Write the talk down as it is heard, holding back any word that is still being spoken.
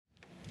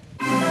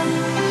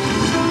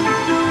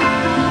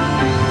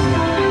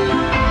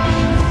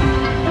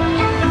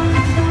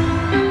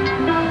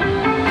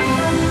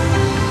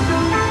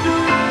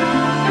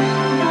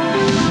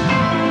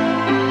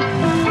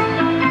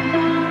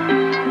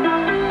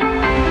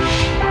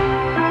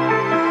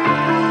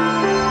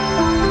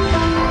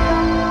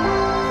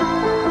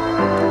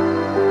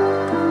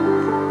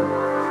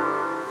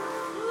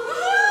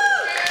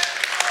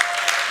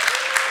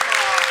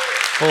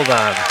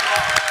on.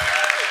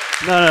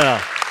 No.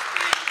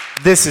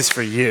 This is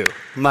for you.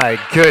 My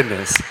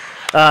goodness.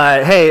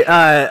 Hey,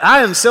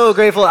 I am so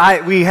grateful.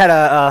 We had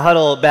a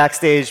huddle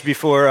backstage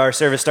before our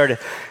service started,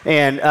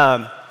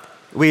 and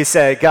we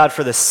said, God,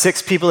 for the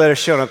 6 people that have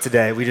shown up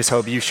today, we just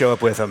hope you show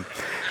up with them.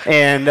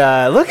 And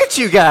look at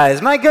you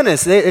guys. My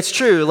goodness, it's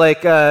true.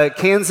 Like,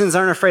 Kansans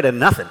aren't afraid of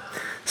nothing.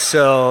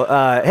 So,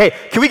 hey,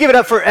 can we give it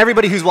up for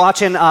everybody who's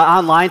watching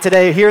online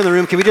today here in the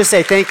room? Can we just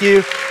say thank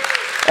you?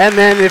 And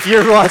then if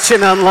you're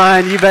watching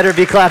online, you better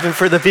be clapping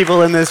for the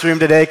people in this room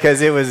today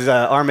because it was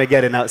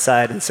Armageddon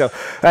outside. And so,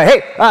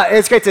 hey,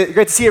 it's great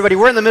to see everybody.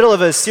 We're in the middle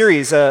of a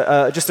series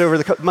just over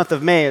the month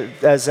of May,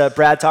 as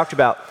Brad talked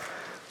about,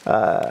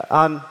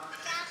 on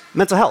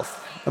mental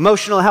health,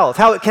 emotional health,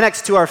 how it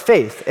connects to our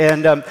faith.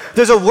 And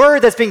there's a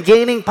word that's been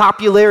gaining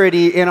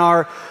popularity in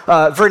our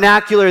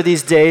vernacular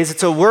these days.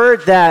 It's a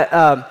word that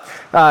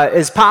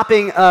is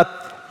popping up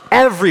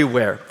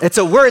everywhere. It's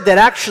a word that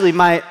actually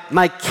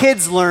my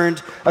kids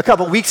learned a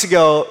couple weeks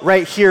ago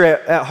right here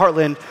at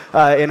Heartland,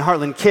 in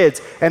Heartland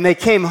Kids. And they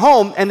came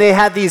home and they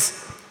had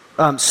these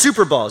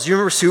Super Balls. You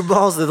remember Super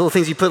Balls? The little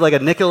things you put like a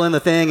nickel in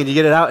the thing and you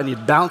get it out and you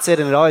bounce it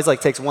and it always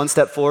like takes one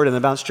step forward and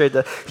then bounce straight.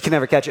 You can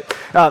never catch it.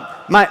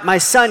 My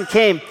son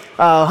came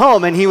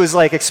home and he was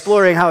like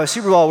exploring how a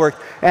Super Ball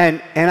worked.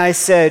 And I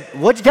said,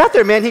 "What you got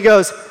there, man?" He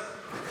goes,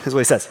 here's what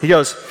he says. He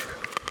goes,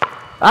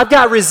 "I've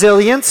got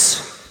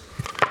resilience."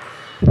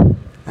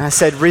 And I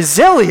said,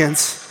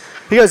 "Resilience?"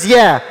 He goes,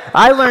 "Yeah,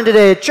 I learned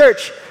today at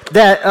church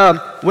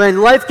that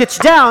when life gets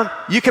you down,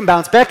 you can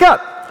bounce back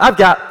up. I've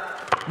got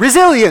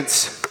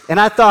resilience." And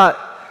I thought,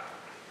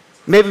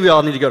 maybe we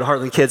all need to go to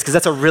Heartland Kids because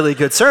that's a really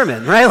good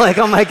sermon, right? Like,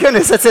 oh my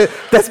goodness,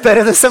 that's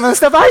better than some of the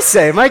stuff I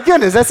say. My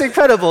goodness, that's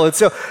incredible. And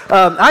so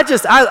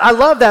I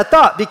love that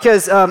thought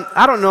because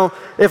I don't know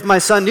if my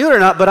son knew it or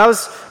not, but I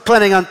was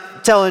planning on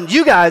telling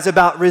you guys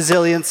about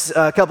resilience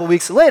a couple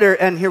weeks later,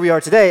 and here we are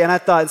today. And I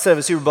thought instead of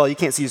a Super Bowl, you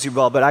can't see a Super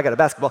Bowl, but I got a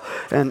basketball.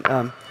 And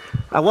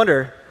I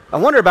wonder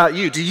about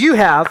you. Do you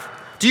have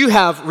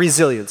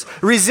resilience?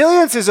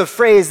 Resilience is a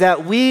phrase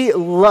that we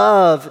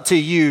love to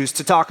use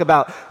to talk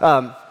about,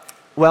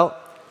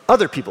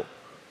 other people,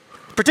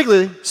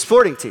 particularly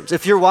sporting teams.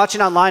 If you're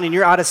watching online and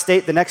you're out of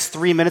state, the next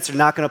 3 minutes are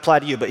not going to apply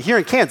to you. But here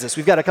in Kansas,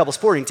 we've got a couple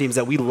sporting teams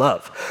that we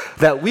love,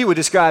 that we would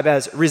describe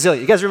as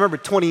resilient. You guys remember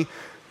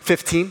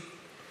 2015?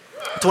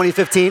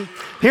 2015.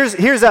 Here's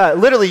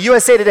literally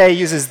USA Today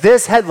uses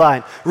this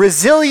headline: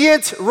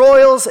 "Resilient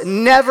Royals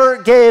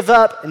never gave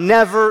up,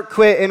 never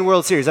quit in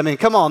World Series." I mean,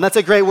 come on, that's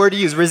a great word to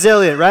use,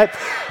 resilient, right?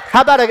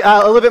 How about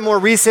a little bit more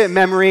recent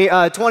memory,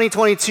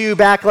 2022,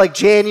 back like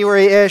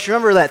January-ish.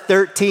 Remember that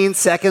 13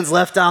 seconds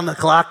left on the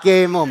clock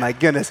game? Oh my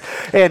goodness.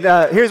 And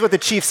here's what the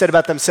Chiefs said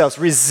about themselves: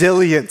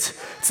 resilient.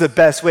 It's the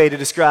best way to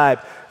describe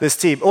this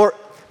team. Or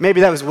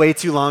maybe that was way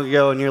too long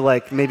ago and you're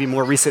like, maybe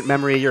more recent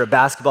memory, you're a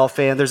basketball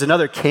fan. There's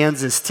another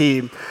Kansas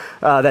team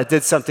that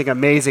did something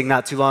amazing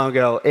not too long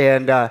ago.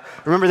 And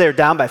remember they were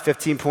down by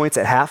 15 points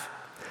at half?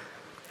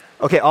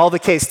 Okay, all the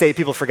K-State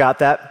people forgot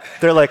that.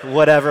 They're like,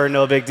 whatever,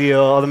 no big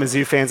deal. All the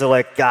Mizzou fans are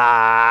like,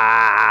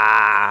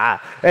 ah.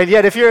 And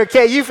yet if you're a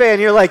KU fan,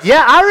 you're like,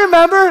 yeah, I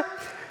remember.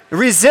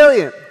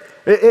 Resilient.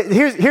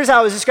 Here's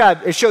how it was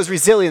described. It shows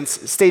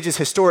resilience stages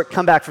historic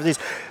comeback for these.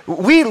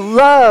 We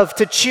love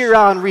to cheer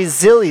on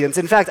resilience.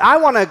 In fact, I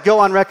want to go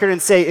on record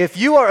and say, if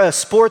you are a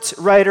sports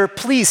writer,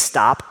 please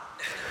stop.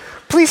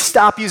 Please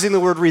stop using the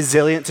word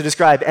resilient to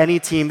describe any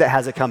team that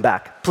has a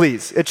comeback.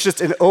 Please. It's just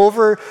an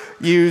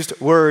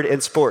overused word in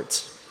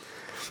sports.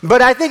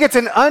 But I think it's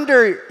an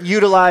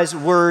underutilized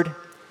word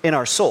in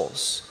our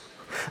souls.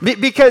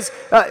 Because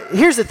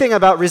here's the thing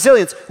about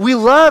resilience. We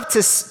love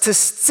to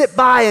sit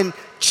by and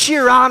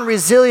cheer on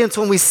resilience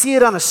when we see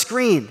it on a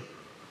screen.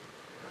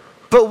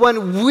 But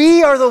when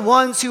we are the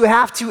ones who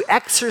have to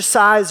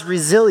exercise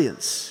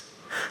resilience,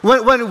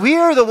 when we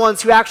are the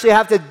ones who actually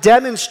have to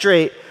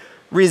demonstrate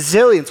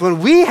resilience, when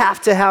we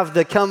have to have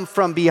the come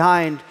from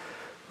behind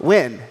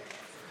win,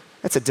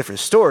 that's a different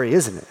story,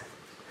 isn't it?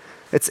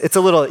 It's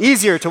a little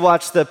easier to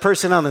watch the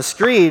person on the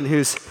screen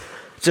who's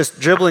just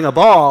dribbling a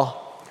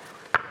ball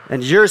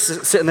and you're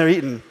sitting there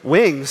eating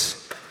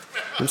wings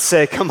and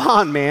say, come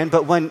on, man.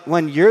 But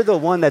when you're the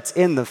one that's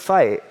in the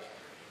fight,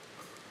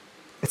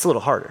 it's a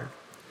little harder.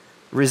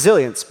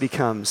 Resilience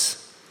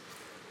becomes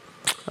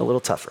a little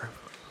tougher.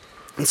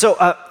 And so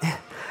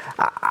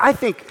I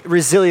think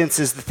resilience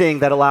is the thing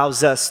that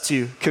allows us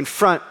to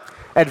confront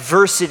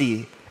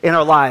adversity in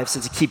our lives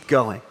and to keep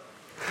going.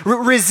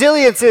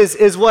 Resilience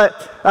is what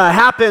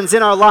happens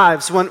in our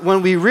lives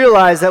when we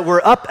realize that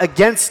we're up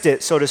against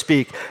it, so to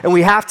speak, and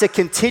we have to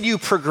continue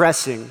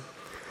progressing.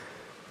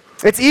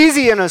 It's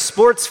easy in a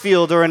sports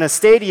field or in a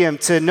stadium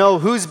to know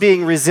who's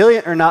being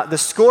resilient or not. The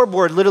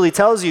scoreboard literally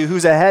tells you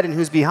who's ahead and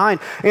who's behind.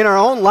 In our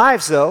own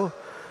lives, though,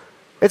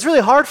 it's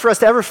really hard for us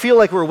to ever feel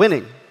like we're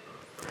winning.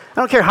 I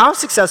don't care how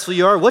successful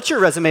you are, what your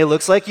resume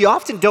looks like. You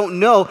often don't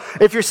know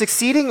if you're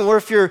succeeding or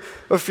if you're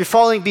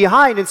falling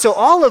behind. And so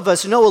all of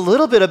us know a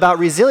little bit about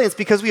resilience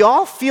because we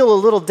all feel a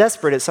little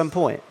desperate at some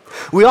point.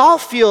 We all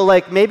feel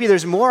like maybe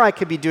there's more I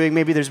could be doing,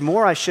 maybe there's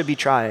more I should be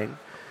trying.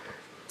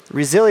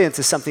 Resilience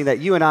is something that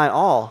you and I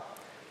all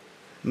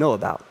know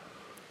about.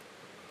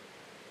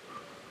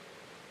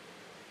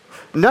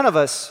 None of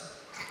us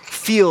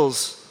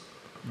feels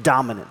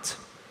dominant.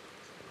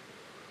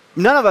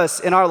 None of us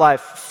in our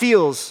life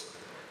feels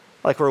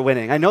like we're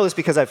winning. I know this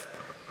because I've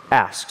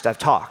asked, I've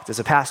talked. As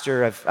a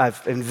pastor,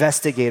 I've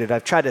investigated.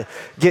 I've tried to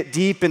get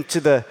deep into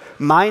the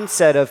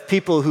mindset of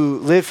people who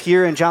live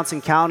here in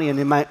Johnson County and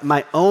in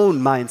my own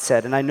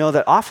mindset. And I know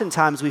that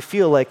oftentimes we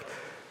feel like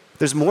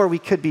there's more we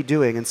could be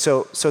doing. And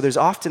so there's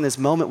often this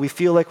moment we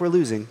feel like we're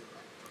losing.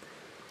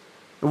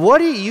 What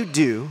do you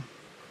do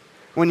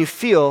when you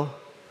feel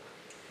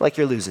like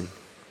you're losing?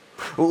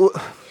 Maybe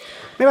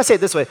I say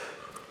it this way.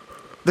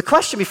 The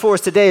question before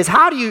us today is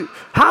how do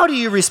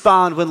you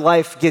respond when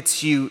life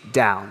gets you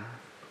down?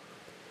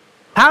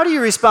 How do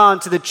you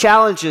respond to the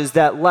challenges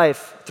that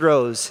life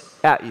throws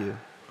at you?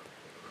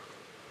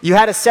 You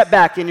had a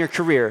setback in your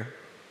career.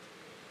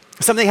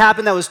 Something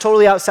happened that was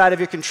totally outside of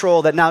your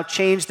control that now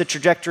changed the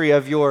trajectory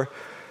of your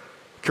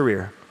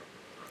career.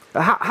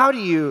 How do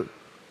you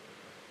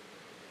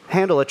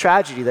handle a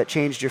tragedy that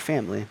changed your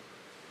family?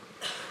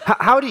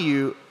 How do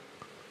you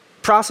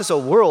process a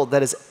world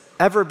that is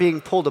ever being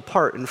pulled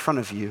apart in front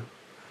of you?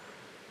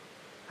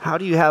 How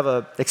do you have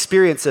an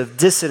experience of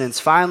dissonance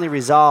finally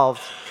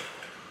resolved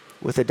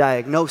with a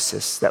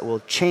diagnosis that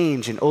will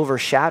change and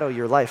overshadow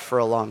your life for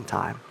a long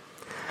time?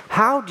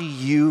 How do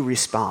you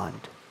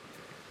respond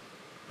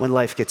when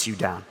life gets you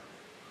down?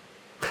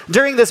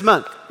 During this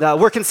month,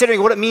 we're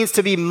considering what it means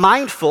to be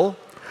mindful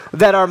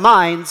that our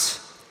minds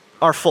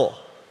are full.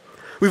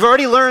 We've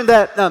already learned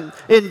that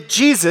in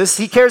Jesus,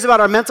 he cares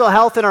about our mental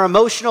health and our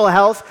emotional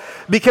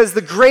health because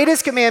the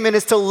greatest commandment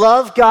is to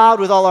love God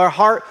with all our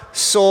heart,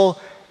 soul,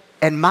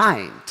 and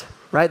mind.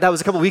 Right? That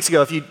was a couple weeks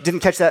ago. If you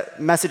didn't catch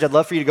that message, I'd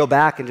love for you to go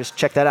back and just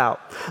check that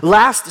out.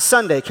 Last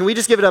Sunday, can we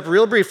just give it up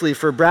real briefly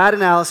for Brad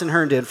and Allison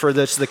Herndon for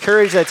the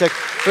courage that it took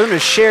for them to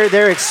share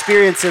their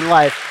experience in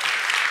life.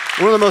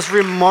 One of the most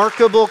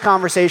remarkable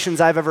conversations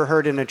I've ever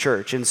heard in a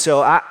church. And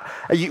so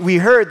we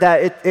heard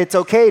that it's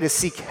okay to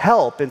seek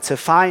help and to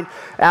find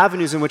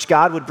avenues in which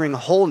God would bring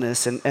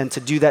wholeness and to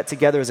do that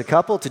together as a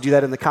couple, to do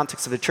that in the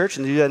context of a church,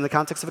 and to do that in the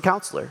context of a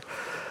counselor.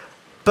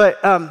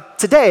 But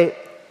today,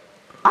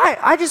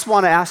 I just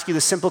want to ask you the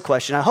simple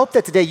question. I hope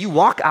that today you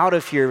walk out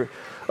of here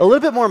a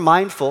little bit more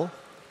mindful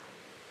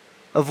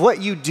of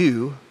what you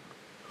do,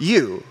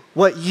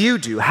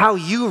 how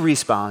you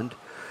respond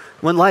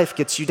when life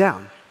gets you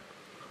down.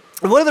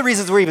 And one of the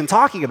reasons we're even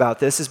talking about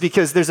this is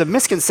because there's a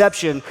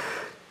misconception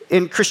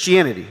in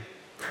Christianity.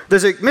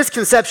 There's a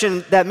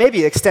misconception that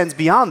maybe extends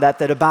beyond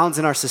that abounds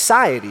in our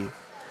society.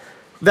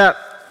 That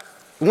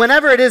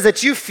whenever it is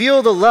that you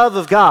feel the love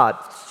of God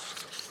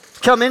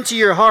come into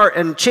your heart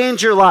and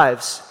change your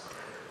lives,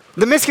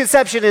 the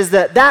misconception is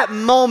that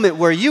moment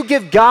where you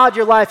give God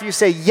your life, you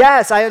say,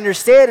 yes, I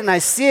understand and I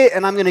see it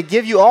and I'm going to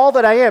give you all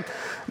that I am.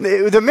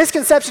 The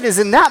misconception is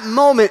in that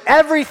moment,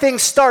 everything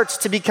starts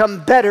to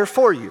become better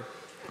for you.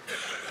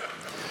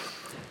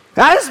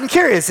 I just am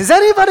curious, has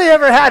anybody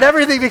ever had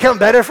everything become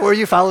better for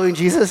you following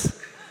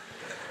Jesus?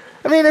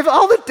 I mean, if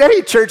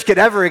any church could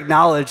ever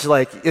acknowledge,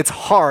 like, it's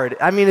hard.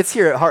 I mean, it's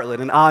here at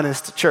Heartland, an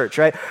honest church,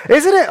 right?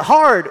 Isn't it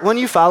hard when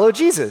you follow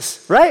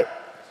Jesus, right?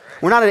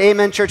 We're not an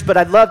amen church, but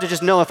I'd love to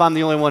just know if I'm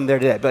the only one there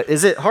today. But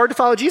is it hard to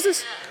follow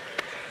Jesus?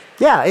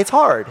 Yeah, it's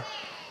hard.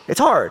 It's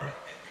hard.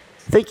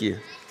 Thank you.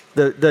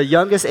 The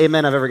youngest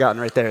amen I've ever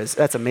gotten right there.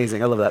 That's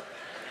amazing. I love that.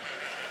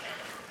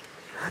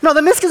 No,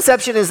 the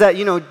misconception is that,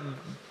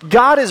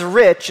 God is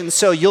rich, and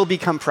so you'll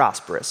become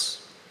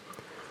prosperous.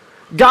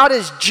 God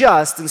is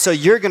just, and so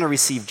you're going to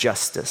receive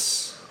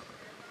justice.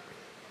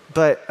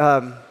 But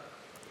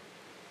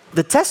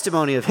the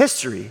testimony of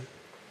history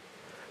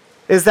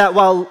is that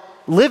while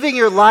living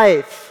your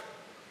life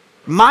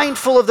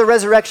mindful of the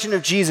resurrection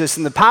of Jesus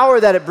and the power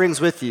that it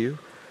brings with you,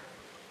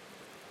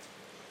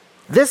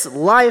 this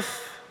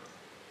life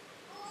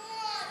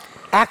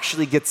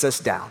actually gets us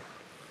down.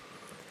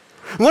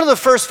 One of the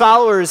first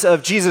followers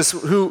of Jesus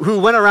who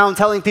went around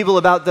telling people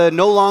about the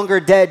no longer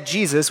dead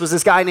Jesus was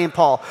this guy named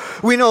Paul.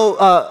 We know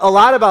a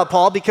lot about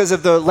Paul because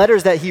of the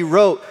letters that he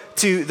wrote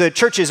to the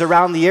churches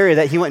around the area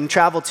that he went and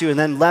traveled to and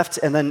then left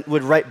and then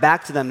would write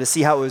back to them to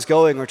see how it was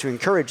going or to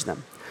encourage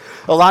them.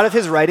 A lot of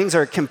his writings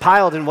are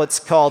compiled in what's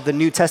called the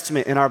New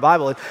Testament in our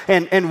Bible.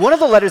 And one of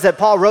the letters that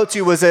Paul wrote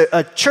to was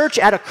a church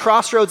at a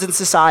crossroads in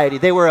society.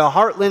 They were a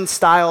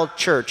Heartland-style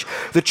church,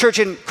 the church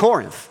in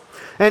Corinth.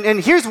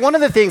 And here's one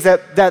of the things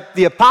that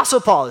the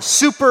Apostle Paul,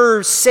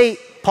 Super Saint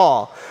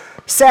Paul,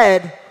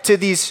 said to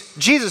these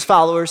Jesus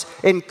followers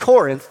in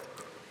Corinth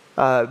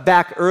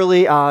back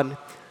early on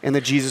in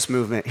the Jesus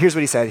movement. Here's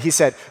what he said. He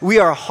said, "We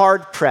are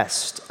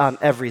hard-pressed on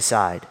every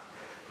side,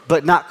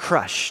 but not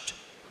crushed.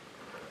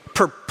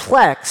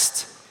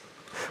 Perplexed,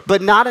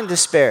 but not in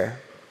despair.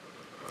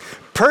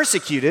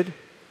 Persecuted,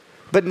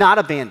 but not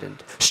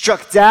abandoned.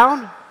 Struck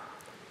down,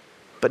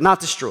 but not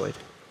destroyed.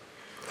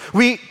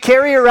 We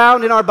carry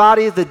around in our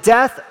body the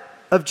death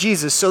of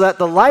Jesus so that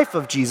the life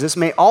of Jesus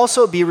may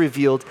also be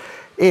revealed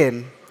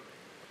in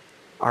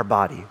our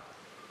body."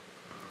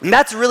 And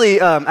that's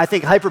really, I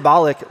think,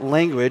 hyperbolic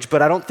language,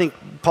 but I don't think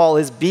Paul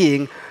is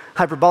being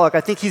hyperbolic.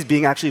 I think he's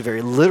being actually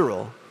very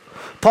literal.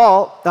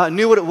 Paul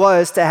knew what it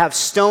was to have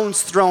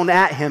stones thrown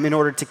at him in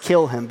order to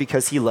kill him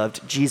because he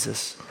loved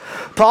Jesus.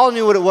 Paul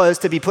knew what it was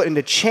to be put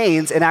into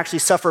chains and actually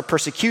suffer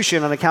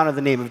persecution on account of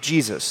the name of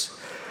Jesus.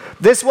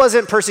 This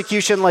wasn't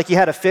persecution like you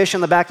had a fish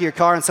in the back of your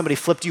car and somebody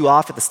flipped you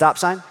off at the stop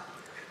sign.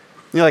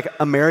 You know, like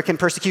American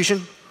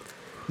persecution.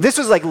 This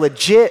was like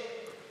legit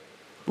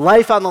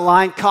life on the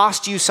line,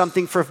 cost you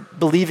something for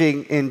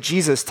believing in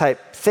Jesus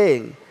type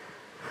thing.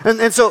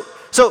 And so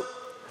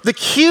the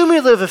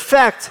cumulative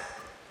effect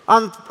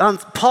on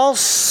Paul's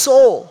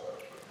soul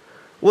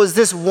was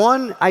this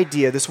one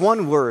idea, this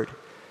one word,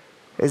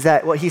 is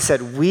that what he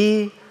said,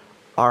 we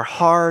are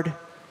hard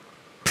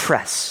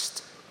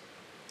pressed.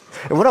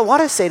 And what I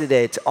want to say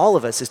today to all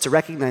of us is to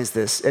recognize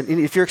this. And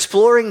if you're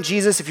exploring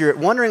Jesus, if you're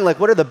wondering like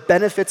what are the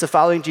benefits of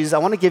following Jesus, I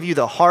want to give you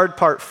the hard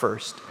part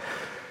first,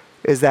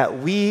 is that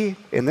we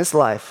in this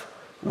life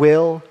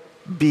will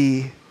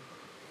be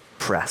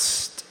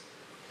pressed.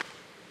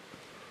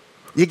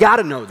 You got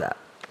to know that.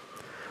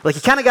 Like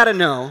you kind of got to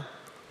know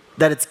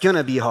that it's going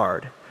to be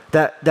hard,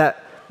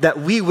 that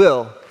we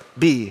will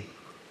be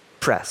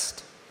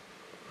pressed.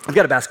 I've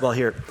got a basketball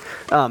here.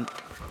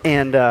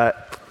 And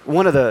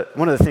one of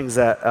the things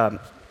that,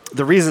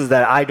 the reasons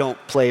that I don't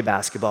play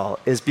basketball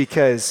is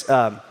because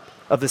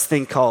of this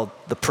thing called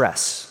the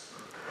press.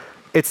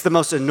 It's the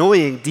most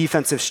annoying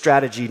defensive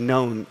strategy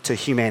known to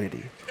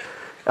humanity.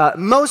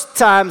 Most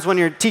times when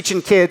you're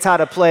teaching kids how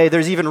to play,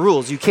 there's even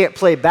rules. You can't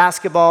play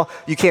basketball,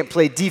 you can't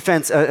play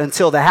defense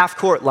until the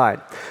half-court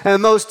line.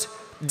 And most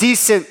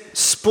decent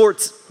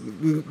sportsmen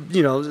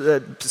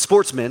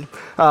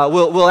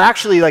will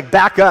actually like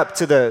back up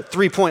to the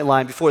three-point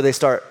line before they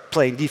start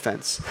playing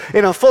defense.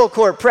 In a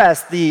full-court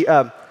press,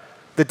 the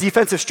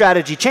defensive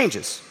strategy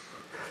changes.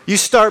 You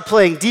start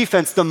playing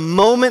defense the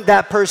moment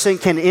that person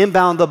can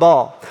inbound the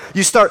ball.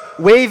 You start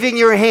waving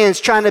your hands,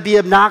 trying to be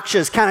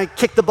obnoxious, kind of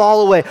kick the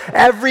ball away.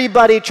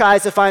 Everybody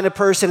tries to find a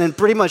person and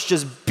pretty much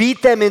just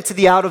beat them into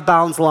the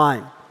out-of-bounds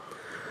line.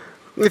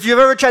 If you've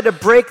ever tried to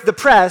break the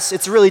press,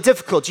 it's really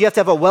difficult. You have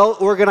to have a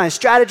well-organized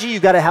strategy.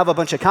 You've got to have a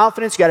bunch of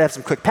confidence. You've got to have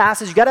some quick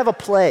passes. You've got to have a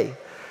play.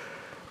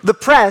 The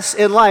press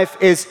in life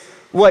is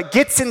what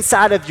gets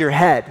inside of your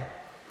head.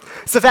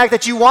 It's the fact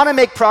that you want to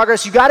make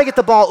progress. You got to get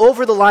the ball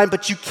over the line,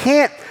 but you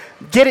can't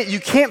get it. You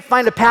can't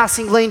find a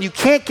passing lane. You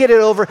can't get it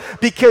over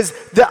because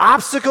the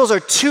obstacles are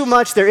too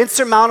much. They're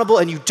insurmountable,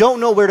 and you don't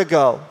know where to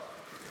go.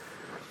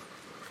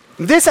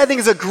 This, I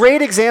think, is a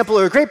great example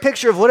or a great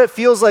picture of what it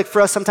feels like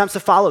for us sometimes to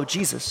follow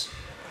Jesus.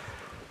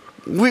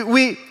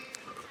 We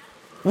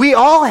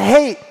all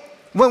hate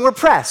when we're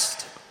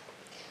pressed.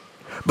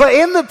 But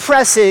in the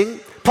pressing,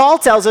 Paul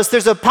tells us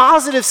there's a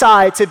positive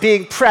side to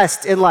being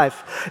pressed in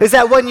life, is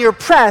that when you're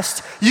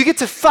pressed, you get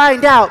to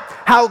find out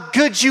how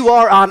good you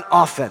are on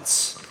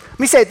offense. Let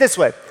me say it this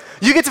way.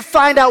 You get to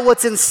find out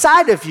what's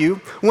inside of you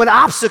when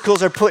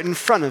obstacles are put in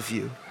front of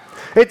you.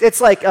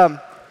 It's like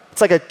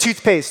a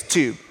toothpaste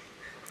tube.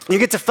 You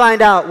get to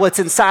find out what's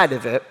inside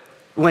of it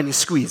when you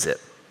squeeze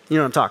it. You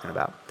know what I'm talking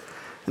about.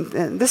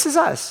 And this is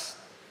us.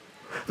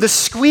 The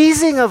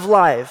squeezing of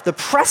life, the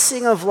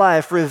pressing of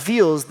life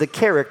reveals the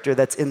character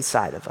that's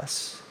inside of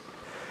us.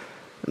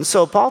 And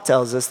so Paul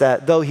tells us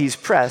that though he's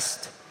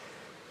pressed,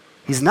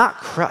 he's not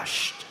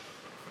crushed.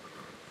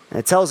 And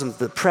it tells him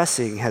the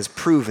pressing has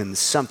proven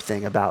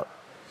something about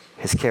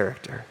his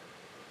character.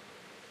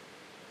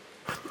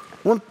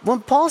 When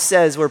Paul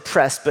says we're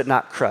pressed but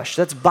not crushed,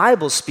 that's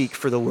Bible speak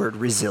for the word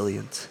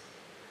resilient.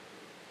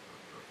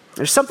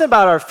 There's something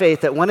about our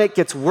faith that when it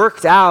gets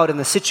worked out and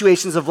the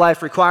situations of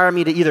life require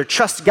me to either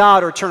trust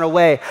God or turn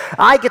away,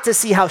 I get to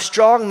see how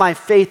strong my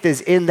faith is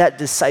in that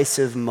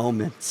decisive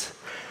moment.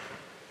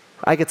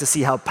 I get to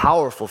see how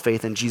powerful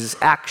faith in Jesus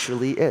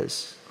actually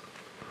is.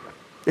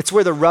 It's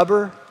where the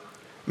rubber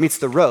meets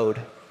the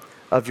road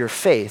of your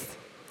faith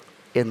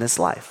in this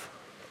life.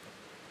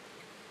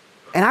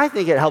 And I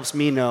think it helps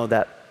me know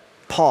that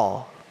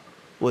Paul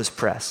was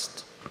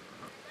pressed.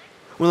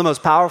 One of the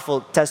most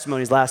powerful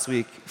testimonies last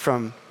week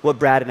from what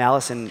Brad and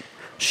Allison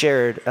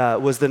shared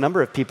was the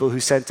number of people who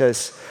sent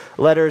us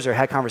letters or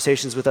had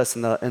conversations with us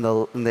in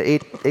the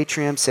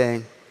atrium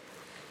saying,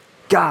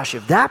 gosh,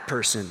 if that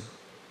person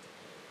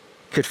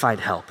could find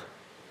help,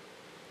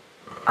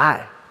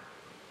 I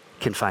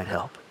can find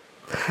help.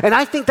 And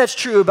I think that's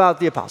true about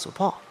the Apostle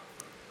Paul.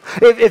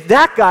 If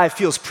that guy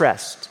feels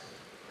pressed,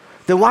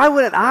 then why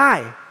wouldn't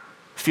I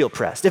feel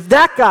pressed? If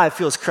that guy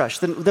feels crushed,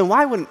 then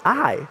why wouldn't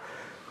I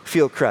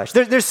feel crushed?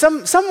 There's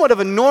somewhat of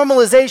a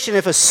normalization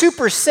if a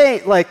super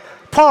saint like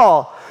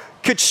Paul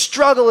could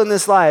struggle in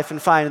this life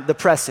and find the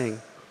pressing.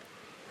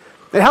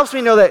 It helps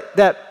me know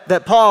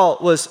that Paul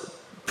was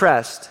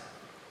pressed.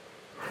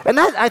 And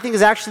that, I think,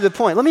 is actually the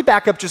point. Let me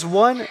back up just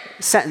one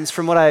sentence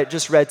from what I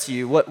just read to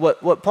you,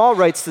 what Paul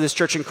writes to this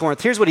church in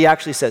Corinth. Here's what he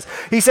actually says.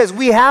 He says,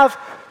 we have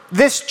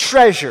this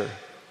treasure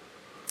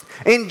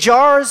in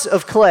jars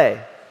of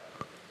clay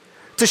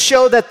to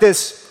show that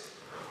this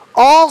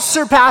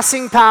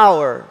all-surpassing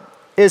power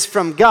is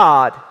from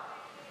God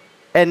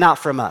and not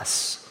from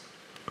us.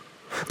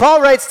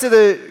 Paul writes to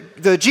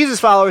the Jesus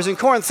followers in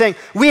Corinth saying,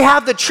 we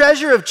have the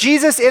treasure of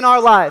Jesus in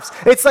our lives.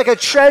 It's like a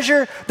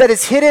treasure that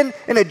is hidden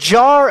in a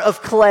jar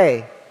of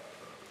clay.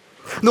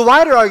 The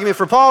wider argument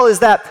for Paul is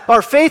that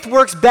our faith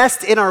works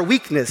best in our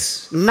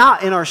weakness,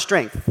 not in our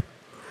strength.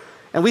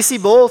 And we see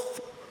both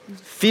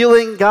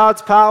feeling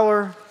God's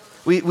power.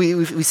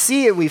 We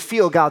see and we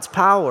feel God's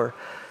power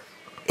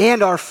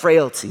and our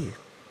frailty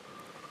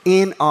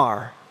in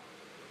our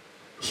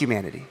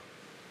humanity.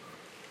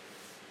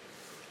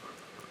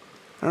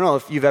 I don't know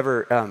if you've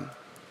ever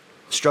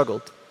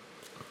struggled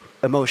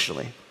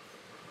emotionally,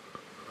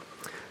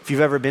 if you've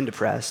ever been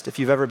depressed, if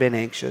you've ever been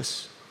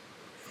anxious.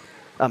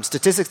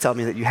 Statistics tell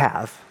me that you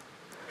have.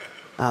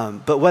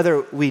 But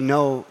whether we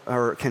know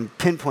or can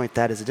pinpoint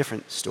that is a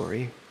different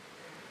story.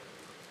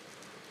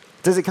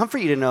 Does it comfort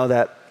you to know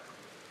that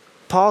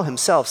Paul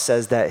himself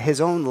says that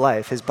his own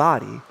life, his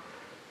body,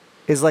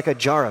 is like a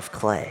jar of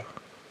clay?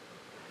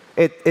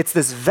 It's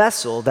this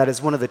vessel that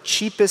is one of the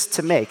cheapest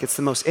to make. It's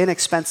the most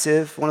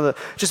inexpensive,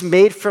 just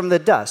made from the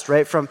dust,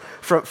 right? From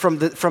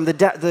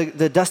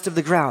the dust of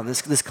the ground,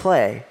 this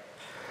clay.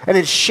 And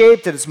it's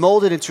shaped and it's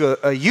molded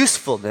into a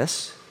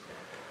usefulness.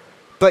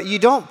 But you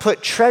don't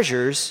put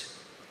treasures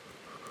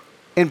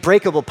in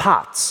breakable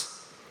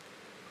pots.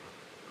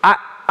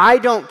 I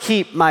don't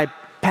keep my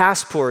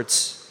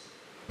passports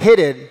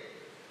hidden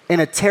in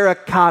a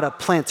terracotta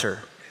planter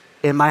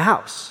in my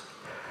house.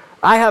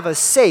 I have a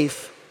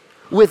safe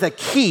with a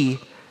key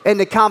and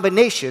a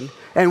combination,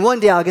 and one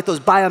day I'll get those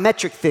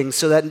biometric things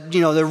so that,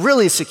 they're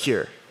really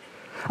secure.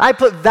 I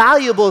put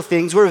valuable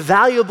things where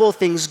valuable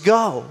things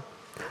go,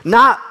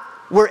 not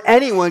where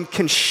anyone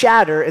can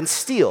shatter and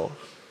steal.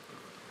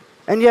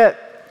 And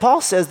yet, Paul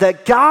says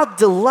that God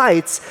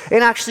delights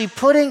in actually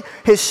putting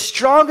his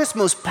strongest,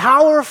 most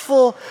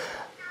powerful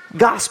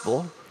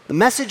gospel, the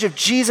message of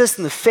Jesus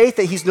and the faith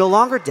that he's no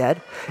longer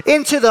dead,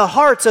 into the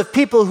hearts of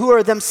people who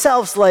are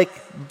themselves like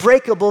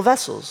breakable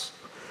vessels,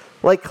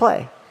 like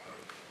clay.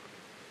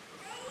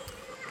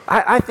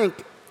 I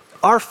think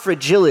our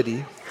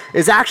fragility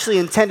is actually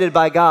intended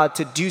by God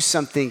to do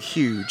something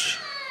huge.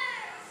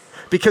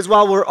 Because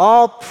while we're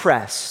all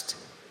pressed,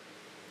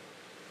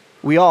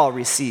 we all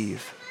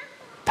receive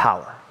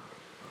power.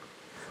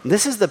 And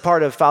this is the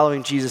part of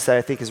following Jesus that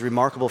I think is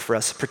remarkable for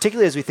us,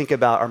 particularly as we think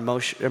about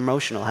our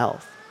emotional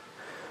health,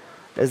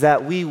 is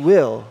that we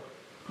will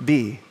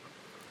be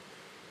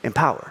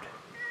empowered.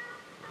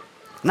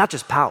 Not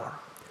just power,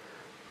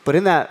 but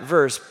in that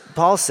verse,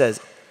 Paul says,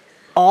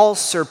 all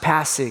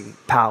surpassing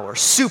power,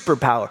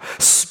 superpower,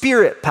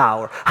 spirit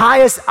power,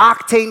 highest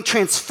octane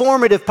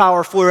transformative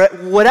power for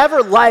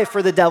whatever life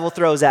or the devil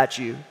throws at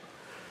you.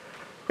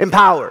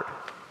 Empowered.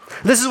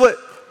 This is what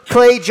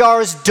clay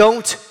jars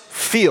don't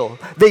feel.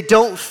 They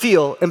don't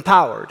feel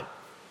empowered.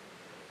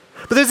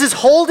 But there's this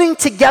holding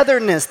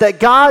togetherness that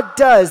God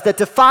does that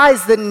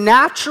defies the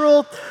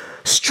natural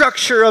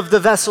structure of the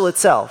vessel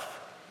itself.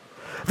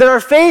 That our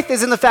faith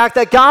is in the fact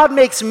that God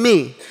makes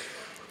me,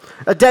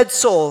 a dead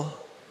soul,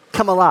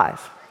 come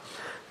alive.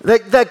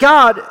 That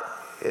God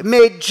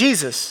made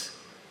Jesus,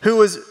 who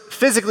was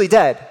physically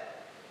dead,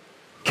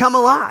 come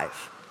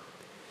alive.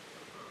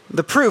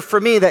 The proof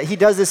for me that he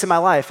does this in my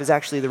life is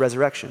actually the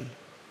resurrection.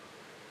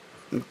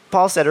 And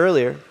Paul said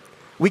earlier,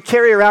 we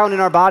carry around in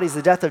our bodies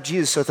the death of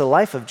Jesus so that the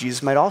life of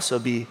Jesus might also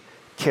be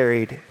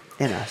carried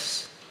in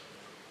us.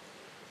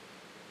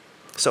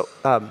 So,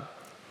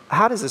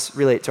 how does this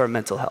relate to our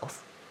mental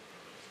health?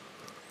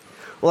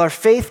 Well, our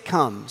faith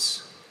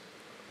comes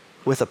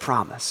with a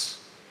promise.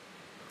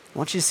 I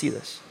want you to see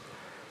this.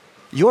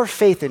 Your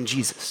faith in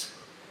Jesus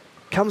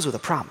comes with a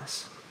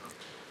promise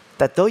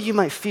that though you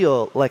might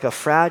feel like a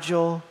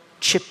fragile,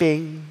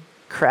 chipping,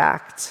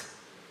 cracked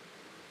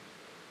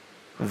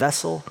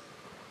vessel,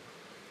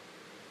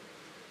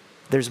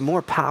 there's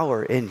more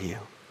power in you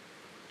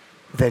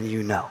than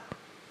you know.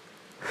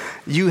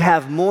 You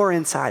have more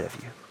inside of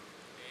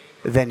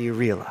you than you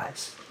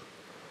realize.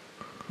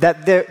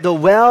 That the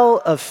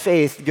well of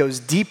faith goes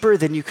deeper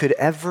than you could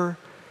ever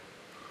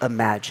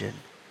imagine,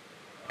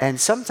 and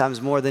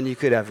sometimes more than you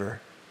could ever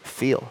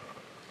feel.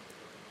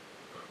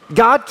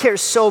 God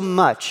cares so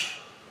much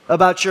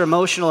about your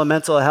emotional and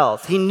mental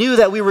health. He knew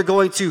that we were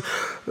going to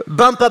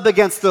bump up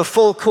against the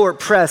full court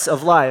press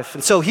of life,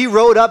 and so he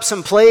wrote up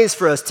some plays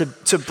for us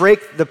to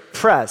break the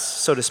press,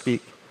 so to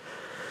speak,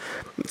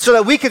 so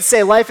that we could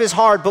say life is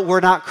hard, but we're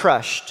not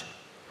crushed.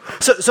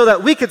 So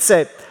that we could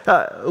say,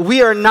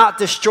 we are not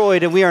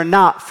destroyed and we are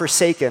not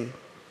forsaken.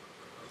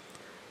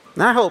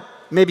 And I hope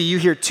maybe you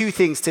hear two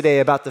things today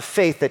about the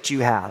faith that you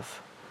have.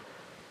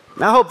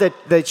 And I hope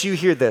that you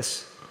hear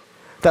this,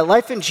 that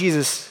life in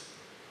Jesus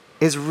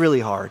is really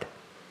hard.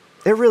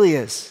 It really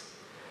is.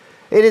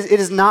 It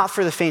is not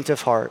for the faint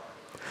of heart.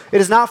 It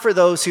is not for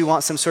those who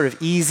want some sort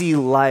of easy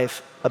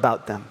life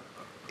about them.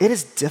 It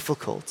is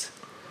difficult.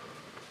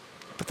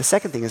 But the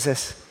second thing is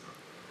this,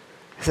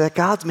 is that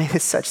God's made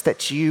it such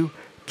that you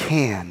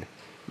can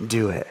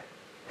do it.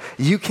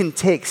 You can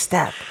take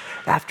step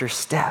after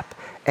step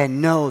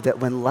and know that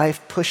when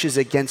life pushes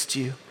against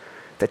you,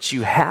 that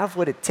you have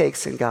what it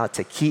takes in God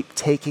to keep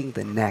taking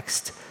the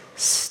next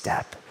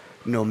step,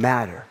 no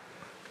matter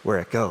where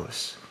it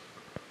goes.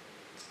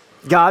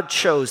 God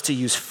chose to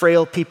use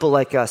frail people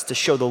like us to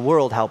show the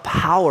world how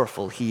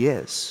powerful he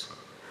is.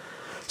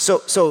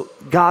 So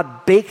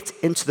God baked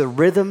into the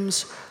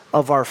rhythms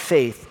of our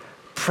faith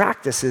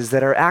practices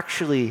that are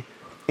actually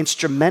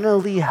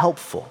instrumentally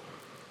helpful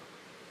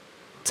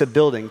to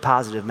building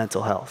positive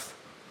mental health.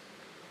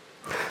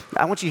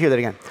 I want you to hear that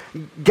again.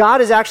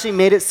 God has actually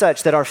made it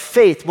such that our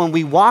faith, when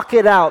we walk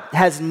it out,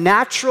 has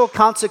natural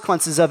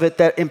consequences of it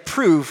that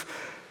improve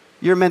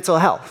your mental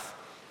health.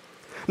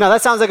 Now,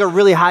 that sounds like a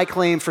really high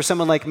claim for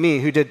someone like me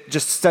who did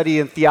just study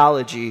in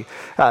theology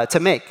to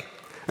make.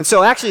 And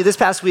so actually this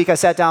past week I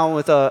sat down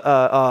with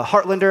a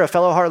Heartlander, a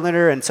fellow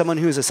Heartlander, and someone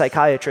who's a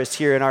psychiatrist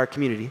here in our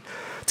community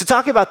to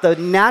talk about the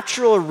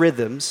natural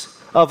rhythms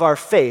of our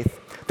faith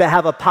that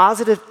have a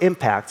positive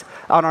impact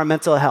on our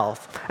mental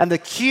health and the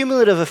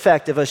cumulative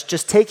effect of us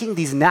just taking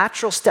these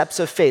natural steps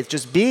of faith,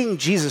 just being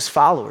Jesus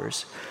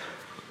followers,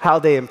 how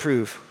they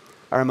improve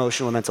our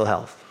emotional and mental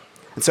health.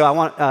 And so I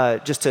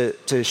want just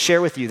to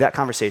share with you that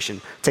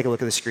conversation. Take a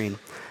look at the screen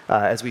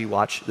as we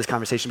watch this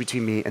conversation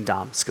between me and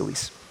Dom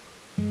Scalise.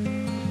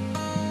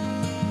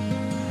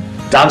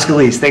 Dom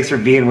Scalise, thanks for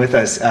being with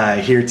us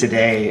here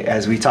today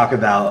as we talk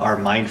about our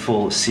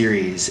Mindful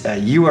series.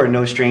 You are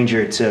no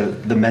stranger to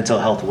the mental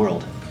health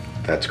world.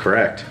 That's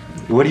correct.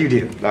 What do you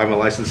do? I'm a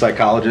licensed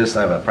psychologist.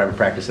 I have a private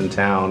practice in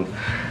town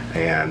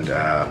and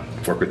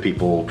work with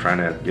people trying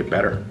to get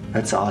better.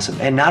 That's awesome.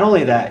 And not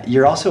only that,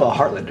 you're also a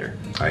Heartlander.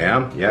 I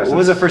am, yes. When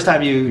was the first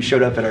time you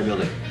showed up at our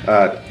building?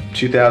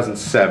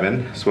 2007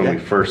 is when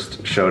we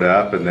first showed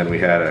up, and then we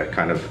had a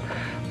kind of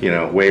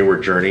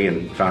wayward journey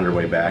and found our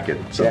way back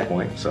at some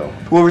point. So,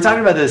 well, we're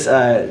talking about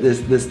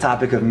this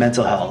topic of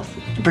mental health,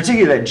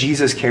 particularly that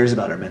Jesus cares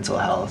about our mental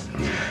health.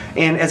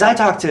 And as I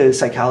talk to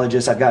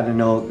psychologists, I've gotten to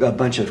know a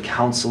bunch of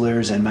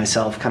counselors and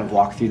myself kind of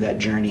walk through that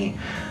journey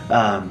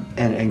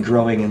and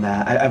growing in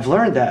that. I've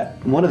learned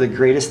that one of the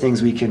greatest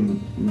things we can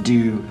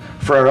do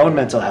for our own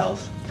mental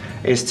health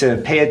is to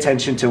pay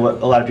attention to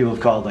what a lot of people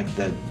have called like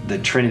the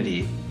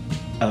trinity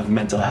of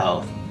mental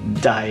health: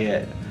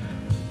 diet,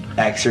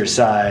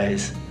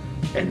 exercise,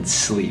 and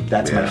sleep.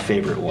 That's my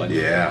favorite one.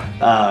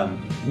 Yeah.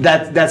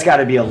 That's got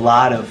to be a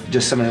lot of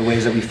just some of the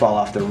ways that we fall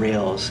off the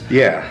rails.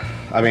 Yeah.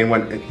 I mean,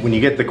 when you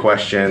get the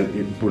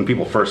question, when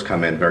people first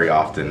come in, very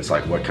often it's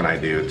like, what can I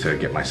do to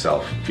get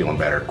myself feeling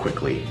better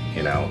quickly,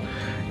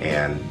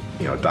 and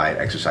diet,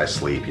 exercise,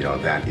 sleep,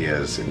 that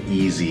is an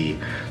easy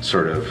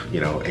sort of,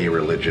 a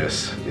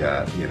religious,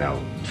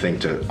 thing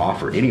to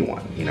offer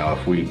anyone.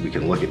 If we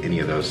can look at any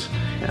of those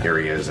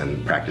areas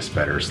and practice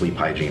better, sleep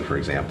hygiene, for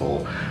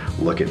example,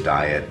 look at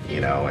diet,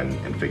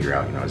 and figure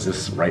out, is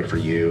this right for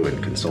you,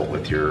 and consult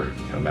with your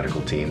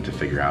medical team to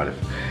figure out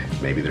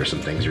if maybe there's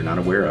some things you're not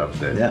aware of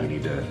that you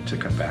need to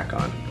cut back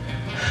on.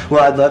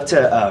 Well, I'd love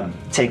to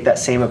take that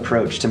same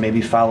approach to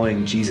maybe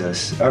following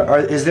Jesus.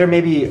 Is there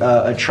maybe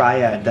a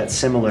triad that's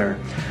similar,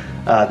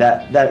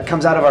 that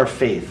comes out of our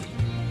faith,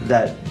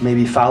 that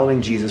maybe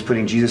following Jesus,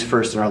 putting Jesus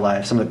first in our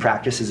life, some of the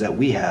practices that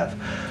we have,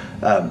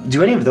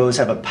 do any of those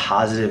have a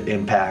positive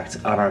impact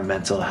on our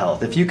mental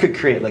health? If you could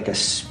create like a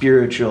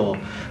spiritual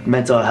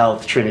mental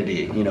health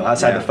trinity,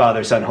 outside the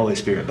Father, Son, Holy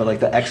Spirit, but like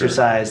the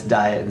exercise,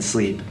 diet, and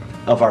sleep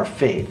of our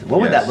faith,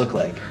 what would that look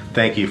like?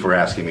 Thank you for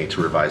asking me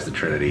to revise the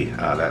Trinity.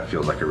 That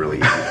feels like a really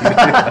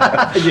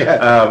easy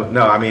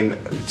No, I mean,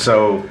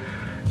 so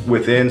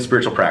within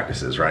spiritual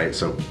practices, right?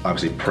 So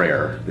obviously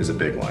prayer is a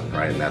big one,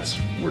 right? And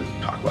we're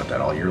talking about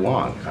that all year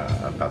long,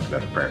 about the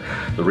benefit of prayer.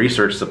 The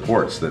research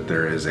supports that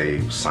there is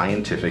a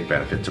scientific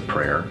benefit to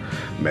prayer,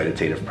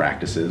 meditative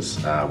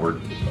practices.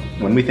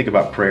 When we think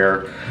about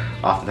prayer,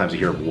 oftentimes you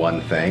hear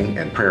one thing,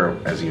 and prayer,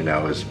 as you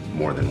know, is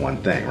more than one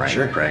thing, right?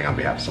 Sure. Praying on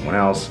behalf of someone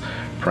else,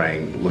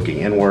 praying, looking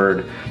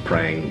inward,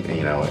 praying,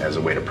 as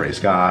a way to praise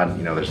God.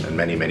 There's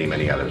many, many,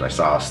 many others. I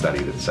saw a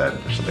study that said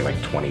there's something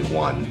like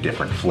 21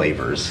 different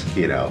flavors,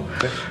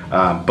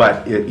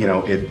 but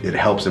it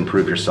helps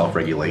improve your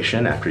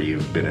self-regulation after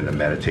you've been in a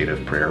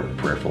meditative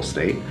prayerful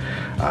state.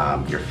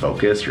 Your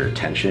focus, your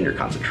attention, your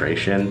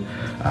concentration,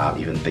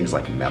 even things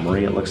like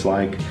memory, it looks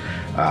like.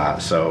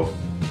 So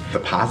the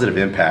positive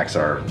impacts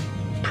are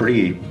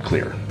pretty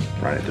clear,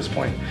 right, at this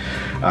point.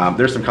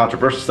 There's some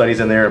controversial studies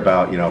in there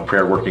about,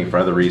 prayer working for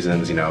other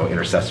reasons,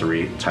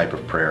 intercessory type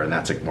of prayer, and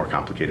that's a more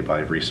complicated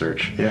body of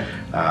research. Yeah.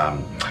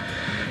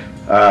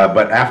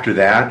 But after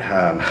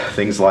that,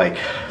 things like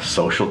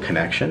social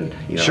connection,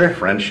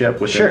 friendship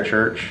within the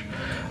church,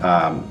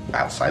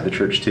 outside the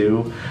church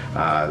too.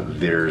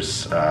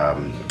 There's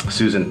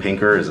Susan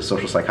Pinker is a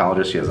social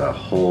psychologist. She has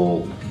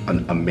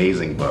an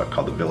amazing book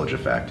called The Village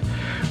Effect,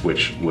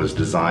 which was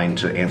designed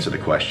to answer the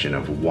question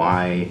of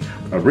why,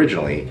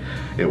 originally,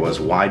 it was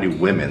why do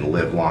women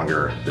live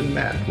longer than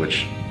men,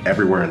 which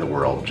everywhere in the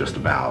world, just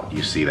about,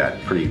 you see that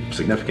pretty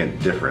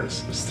significant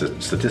difference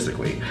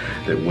statistically,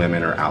 that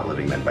women are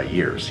outliving men by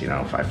years,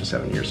 5 to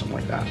 7 years, something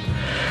like that.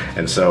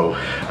 And so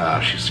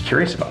she's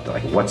curious about that,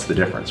 like, what's the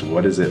difference?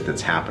 What is it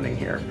that's happening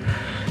here?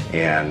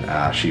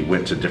 And she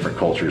went to different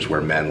cultures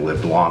where men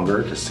lived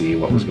longer to see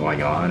what was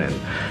going on. And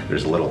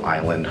there's a little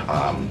island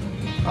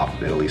off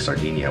of Italy,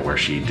 Sardinia, where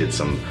she did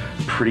some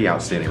pretty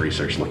outstanding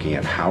research looking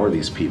at how are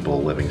these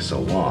people living so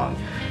long.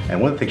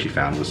 And one of the things she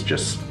found was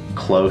just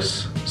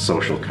close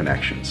social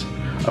connections.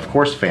 Of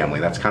course, family,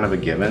 that's kind of a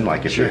given,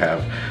 like if you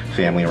have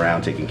family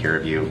around taking care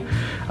of you,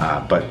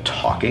 but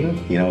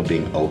talking,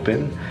 being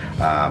open,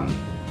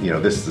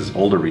 this is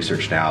older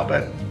research now,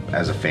 but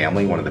as a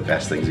family, one of the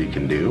best things you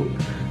can do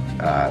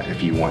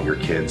if you want your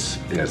kids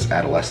as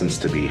adolescents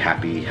to be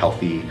happy,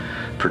 healthy,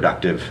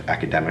 productive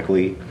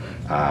academically,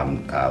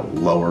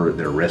 lower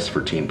their risk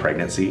for teen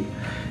pregnancy,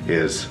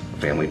 is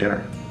family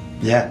dinner.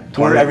 Yeah,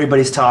 where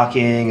everybody's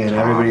talking and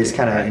everybody's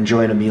kind of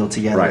enjoying a meal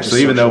together. Right, so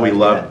even though we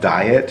love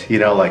diet, eat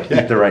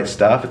the right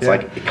stuff, it's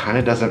like, it kind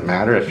of doesn't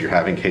matter if you're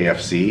having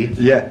KFC.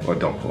 Yeah. Well,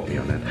 don't quote me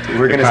on that.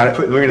 We're gonna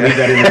leave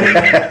that in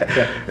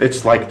there.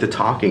 It's like the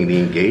talking, the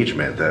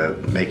engagement, the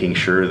making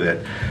sure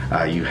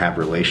that you have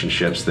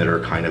relationships that are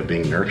kind of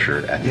being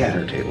nurtured at the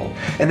dinner table.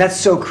 And that's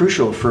so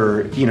crucial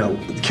for,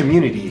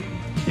 community.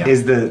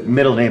 Is the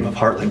middle name of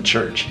Heartland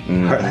Church,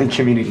 Heartland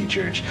Community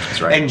Church.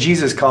 That's right. And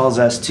Jesus calls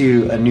us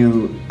to a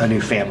new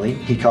family.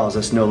 He calls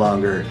us no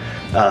longer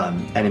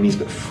enemies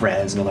but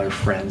friends, no longer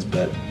friends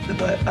but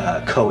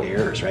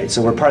co-heirs, right?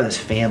 So we're part of this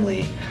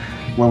family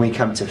when we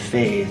come to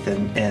faith,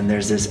 and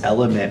there's this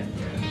element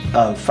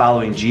of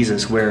following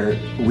Jesus where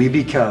we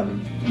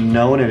become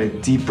known at a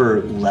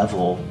deeper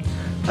level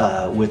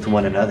with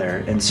one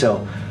another. And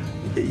so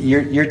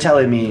you're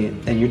telling me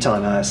and you're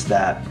telling us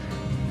that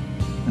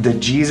the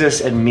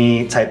Jesus and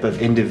me type of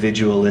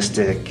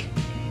individualistic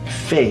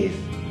faith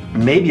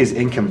maybe is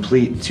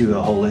incomplete to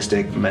a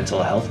holistic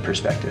mental health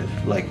perspective.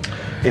 Like,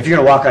 if you're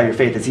going to walk out your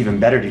faith, it's even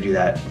better to do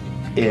that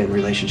in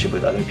relationship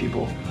with other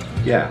people.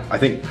 Yeah, I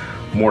think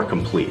more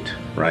complete,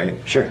 right?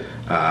 Sure.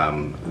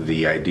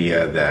 The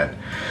idea that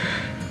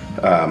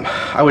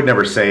I would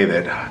never say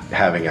that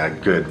having a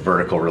good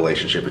vertical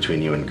relationship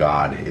between you and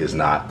God is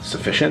not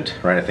sufficient,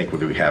 right? I think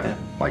we have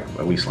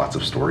at least lots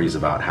of stories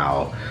about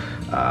how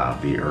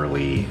the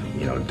early,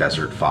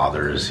 desert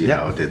fathers,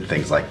 did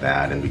things like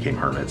that and became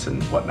hermits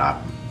and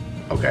whatnot.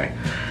 Okay.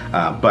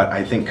 But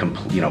I think,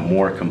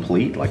 more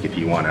complete, like if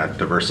you want a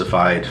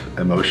diversified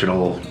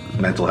emotional,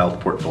 mental health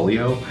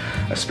portfolio,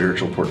 a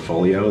spiritual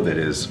portfolio that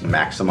is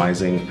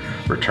maximizing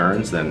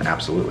returns, then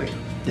absolutely.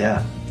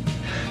 Yeah.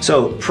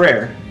 So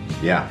prayer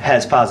Yeah.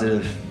 has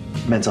positive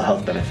mental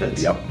health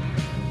benefits. Yep.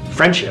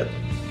 Friendship,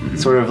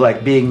 sort of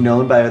like being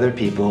known by other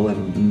people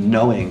and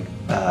knowing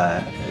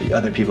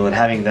other people and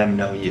having them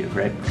know you,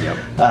 right? Yep.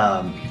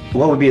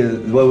 What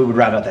would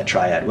round out that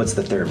triad? What's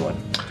the third one?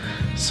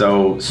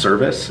 So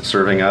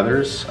serving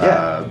others,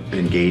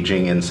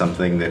 engaging in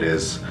something that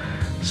is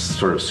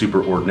sort of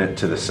superordinate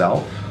to the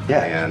self.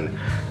 Yeah. And,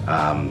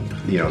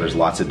 there's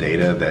lots of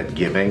data that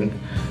giving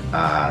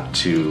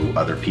to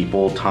other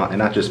people, and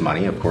not just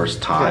money, of course,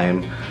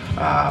 time,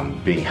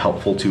 being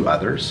helpful to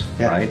others,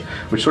 right?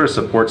 Which sort of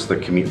supports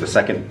the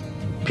second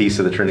piece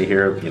of the Trinity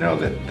here,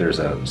 that there's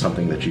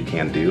something that you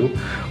can do.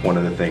 One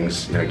of the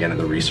things, again, in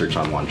the research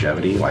on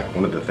longevity, like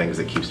one of the things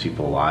that keeps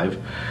people alive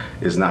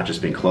is not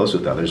just being close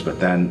with others, but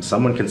then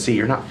someone can see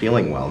you're not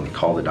feeling well and you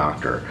call the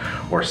doctor,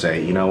 or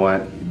say, you know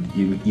what,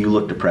 you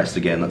look depressed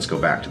again, let's go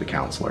back to the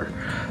counselor.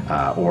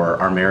 Or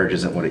our marriage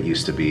isn't what it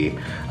used to be.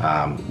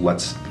 And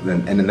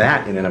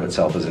that in and of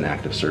itself is an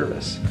act of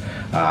service.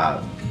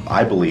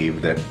 I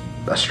believe that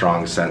a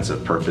strong sense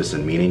of purpose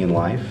and meaning in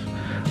life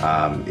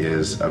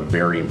is a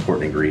very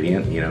important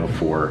ingredient,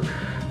 for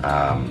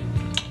a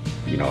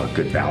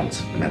good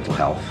balanced mental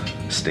health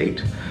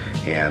state.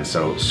 And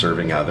so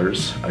serving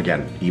others,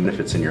 again, even if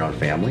it's in your own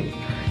family,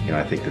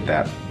 I think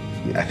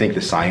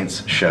the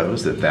science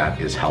shows that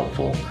is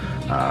helpful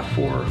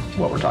for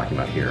what we're talking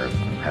about here, of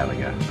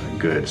having a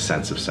good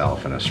sense of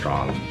self and a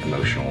strong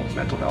emotional,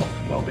 mental health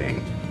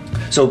well-being.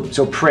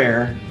 So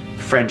prayer,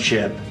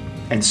 friendship,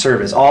 and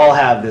service all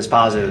have this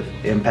positive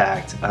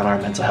impact on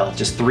our mental health.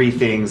 Just three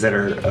things that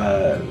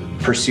are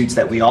pursuits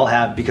that we all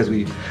have because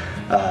we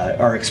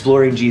are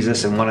exploring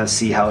Jesus and want to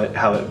see how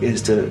it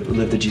is to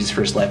live the Jesus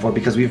first life, or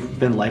because we've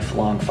been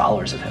lifelong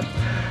followers of him.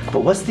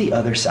 But what's the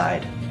other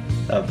side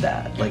of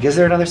that? Like, is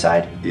there another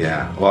side?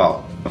 Yeah,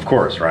 well, of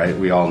course, right?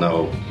 We all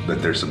know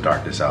that there's some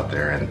darkness out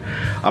there, and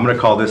I'm going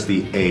to call this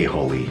the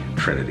A-holy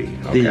Trinity.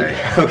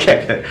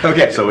 Okay.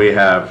 Okay. So we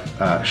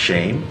have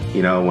shame.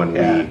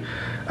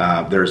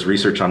 There's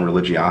research on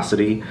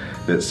religiosity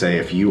that say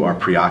if you are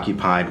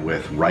preoccupied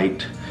with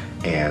right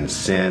and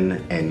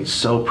sin, and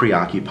so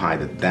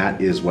preoccupied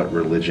that is what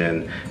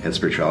religion and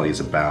spirituality is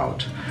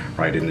about,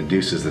 right? It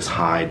induces this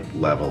high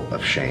level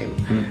of shame.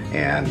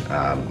 And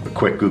a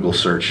quick Google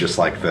search, just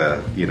like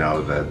the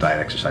diet,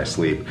 exercise,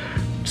 sleep,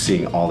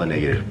 seeing all the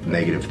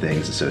negative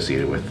things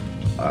associated with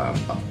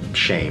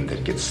shame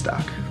that gets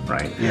stuck,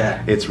 right?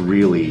 Yeah. It's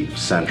really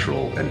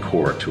central and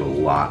core to a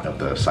lot of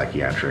the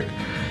psychiatric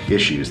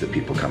issues that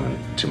people come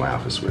into my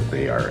office with.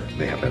 They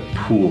have a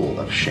pool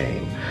of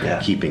shame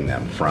keeping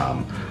them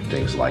from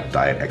things like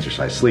diet,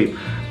 exercise, sleep,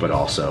 but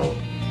also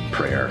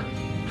prayer,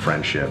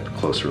 friendship,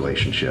 close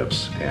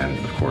relationships, and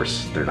of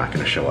course, they're not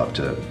going to show up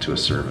to a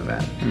serve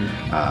event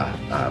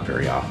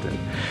very often.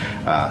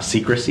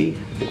 Secrecy,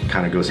 it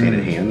kind of goes hand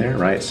in hand there,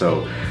 right?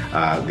 So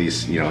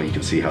these, you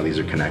can see how these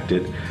are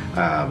connected.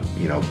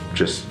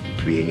 Just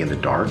being in the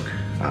dark.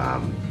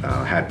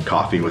 Had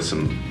coffee with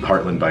some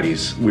Heartland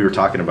buddies. We were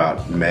talking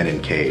about men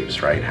in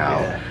caves, right?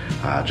 How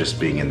just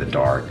being in the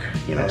dark,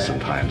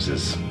 sometimes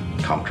is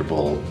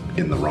comfortable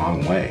in the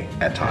wrong way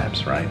at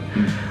times, right?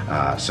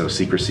 So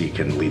secrecy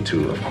can lead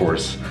to, of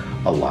course,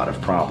 a lot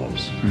of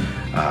problems.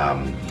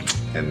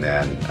 And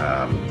then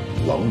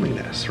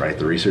loneliness, right?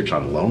 The research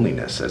on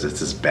loneliness says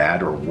it's as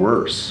bad or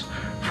worse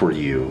for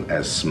you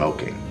as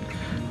smoking,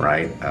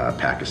 right? A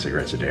pack of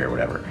cigarettes a day or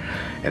whatever.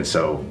 And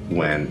so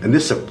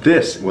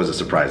this was a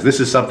surprise. This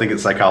is something that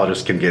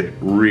psychologists can get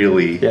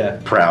really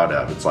proud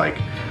of. It's like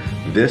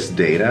this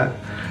data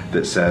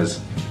that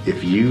says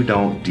if you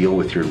don't deal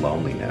with your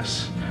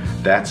loneliness,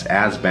 that's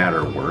as bad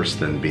or worse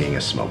than being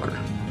a smoker,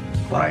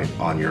 right?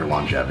 On your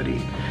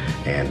longevity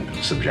and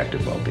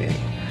subjective well-being.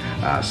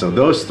 So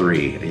those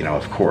three,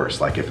 of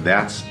course, like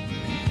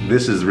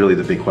this is really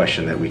the big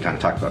question that we kind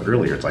of talked about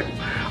earlier. It's like,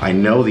 I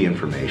know the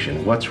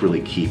information. What's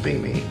really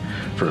keeping me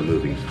from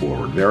moving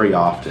forward? Very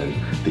often,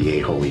 the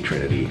A-Holy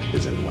Trinity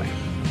is in the way.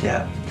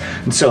 Yeah.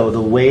 And so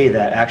the way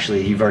that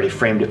actually you've already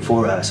framed it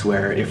for us,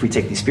 where if we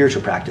take these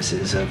spiritual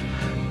practices of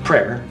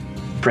prayer,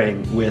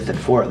 praying with and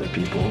for other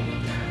people,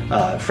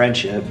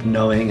 friendship,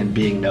 knowing and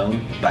being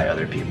known by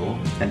other people,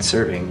 and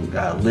serving,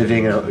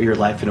 living your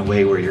life in a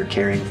way where you're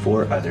caring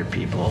for other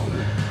people,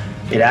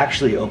 it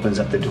actually opens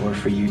up the door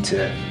for you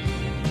to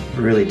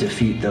really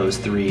defeat those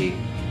three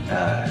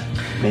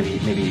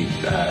maybe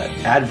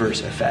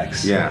adverse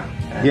effects.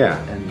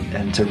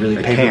 And to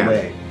really pave the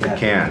way. It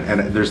can.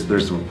 And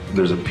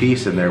there's a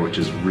piece in there which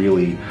is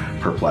really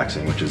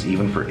perplexing, which is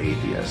even for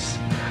atheists.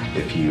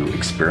 If you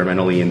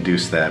experimentally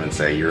induce them and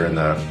say you're in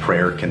the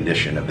prayer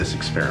condition of this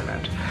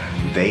experiment,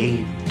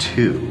 they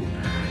too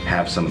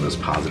have some of those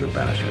positive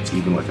benefits,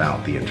 even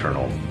without the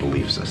internal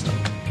belief system.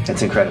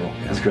 That's incredible.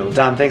 That's incredible.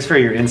 Dom, thanks for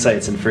your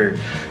insights and for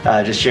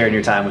just sharing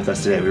your time with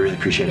us today. We really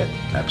appreciate it.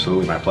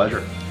 Absolutely, my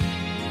pleasure.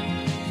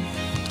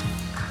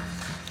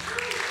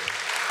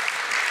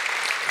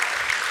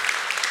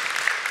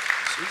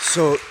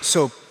 So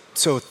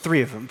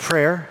three of them: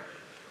 prayer,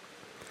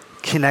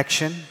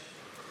 connection,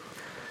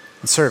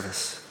 and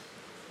service.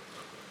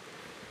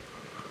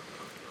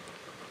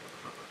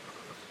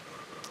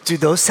 Do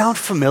those sound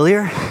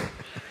familiar?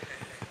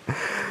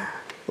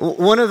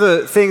 One of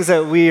the things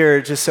that we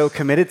are just so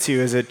committed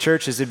to as a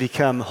church is to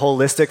become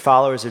holistic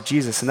followers of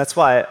Jesus, and that's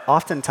why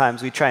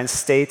oftentimes we try and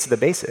stay to the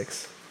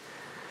basics.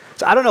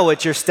 So I don't know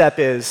what your step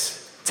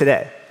is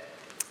today,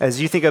 as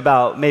you think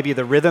about maybe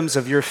the rhythms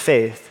of your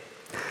faith.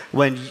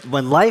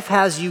 When life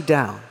has you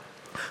down,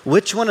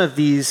 which one of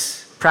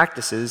these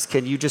practices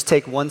can you just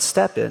take one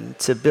step in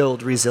to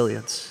build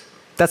resilience?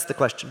 That's the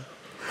question.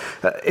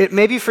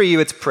 Maybe for you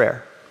it's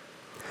prayer.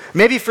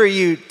 Maybe for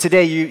you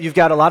today, you've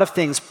got a lot of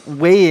things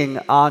weighing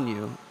on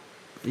you.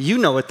 You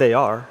know what they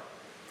are.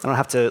 I don't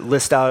have to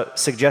list out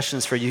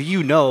suggestions for you.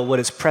 You know what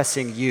is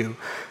pressing you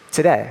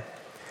today.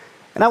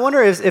 And I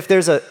wonder if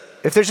there's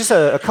just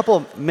a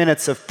couple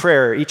minutes of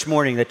prayer each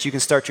morning that you can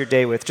start your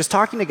day with, just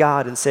talking to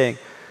God and saying,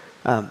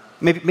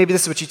 maybe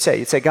this is what you'd say.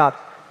 You'd say, God,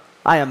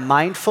 I am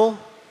mindful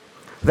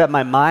that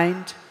my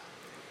mind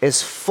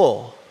is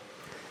full,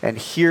 and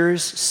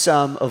here's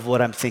some of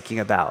what I'm thinking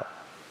about.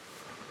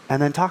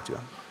 And then talk to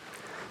him.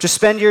 Just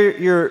spend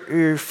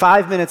your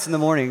 5 minutes in the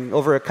morning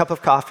over a cup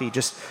of coffee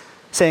just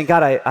saying,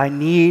 God, I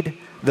need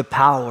the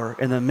power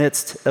in the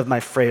midst of my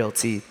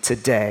frailty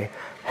today.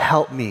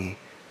 Help me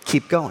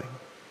keep going.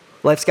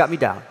 Life's got me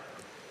down.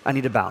 I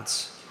need to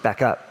bounce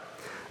back up.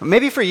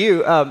 Maybe for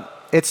you,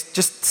 it's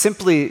just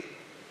simply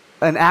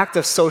an act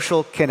of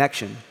social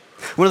connection.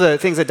 One of the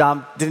things that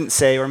Dom didn't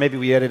say, or maybe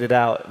we edited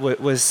out,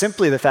 was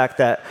simply the fact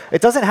that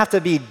it doesn't have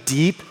to be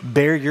deep,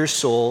 bare your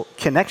soul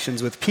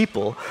connections with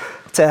people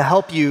to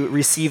help you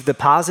receive the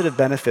positive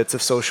benefits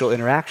of social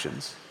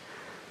interactions.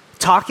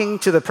 Talking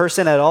to the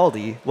person at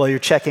Aldi while you're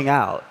checking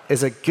out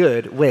is a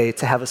good way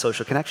to have a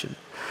social connection.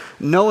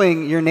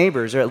 Knowing your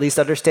neighbors, or at least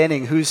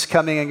understanding who's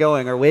coming and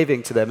going, or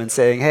waving to them and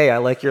saying, hey, I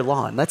like your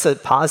lawn. That's a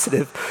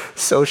positive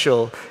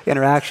social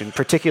interaction,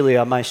 particularly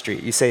on my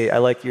street. You say, I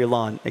like your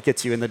lawn, it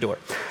gets you in the door.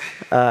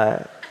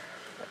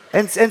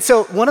 And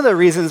so one of the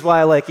reasons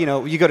why,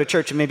 you go to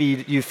church and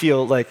maybe you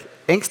feel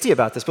angsty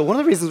about this, but one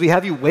of the reasons we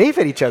have you wave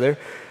at each other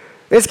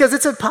is because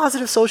it's a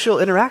positive social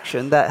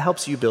interaction that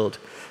helps you build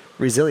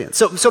resilience.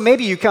 So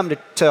maybe you come to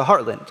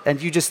Heartland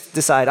and you just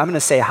decide, I'm going to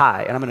say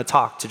hi and I'm going to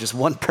talk to just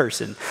one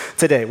person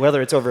today,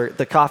 whether it's over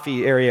the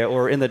coffee area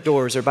or in the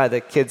doors or by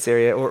the kids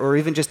area or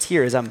even just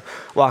here as I'm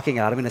walking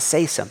out. I'm going to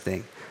say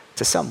something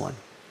to someone.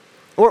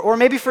 Or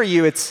maybe for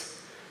you, it's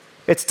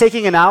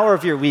taking an hour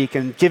of your week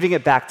and giving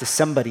it back to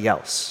somebody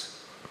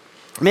else.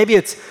 Maybe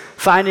it's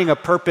finding a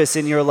purpose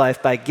in your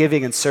life by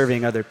giving and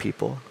serving other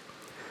people.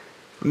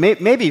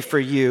 Maybe for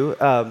you,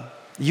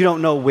 you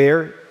don't know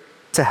where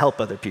to help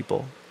other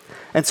people.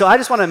 And so I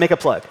just want to make a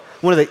plug.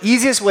 one of the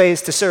easiest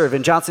ways to serve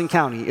in Johnson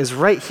County is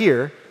right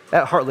here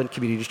at Heartland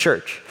Community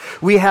Church.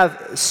 We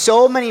have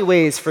so many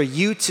ways for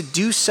you to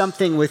do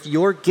something with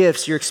your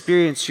gifts, your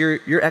experience,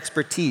 your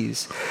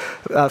expertise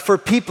for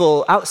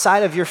people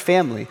outside of your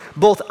family,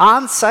 both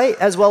on-site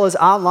as well as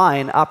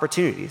online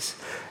opportunities.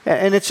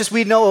 And it's just,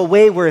 we know a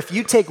way where if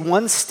you take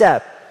one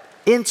step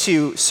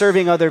into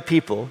serving other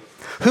people,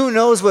 who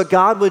knows what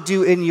God would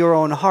do in your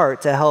own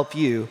heart to help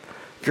you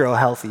grow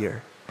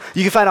healthier.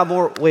 You can find out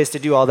more ways to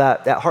do all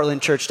that at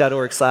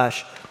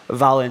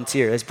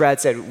heartlandchurch.org/volunteer. As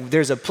Brad said,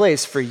 there's a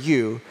place for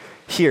you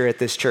here at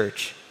this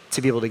church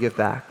to be able to give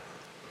back.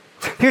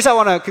 Here's how I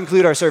want to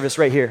conclude our service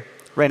right here,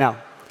 right now.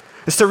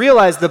 Is to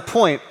realize the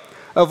point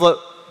of what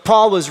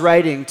Paul was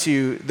writing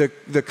to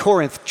the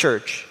Corinth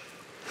church.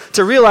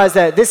 To realize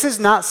that this is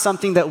not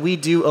something that we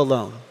do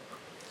alone.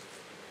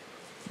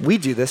 We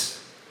do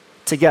this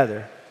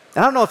together. I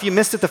don't know if you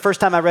missed it the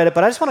first time I read it,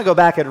 but I just want to go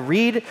back and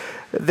read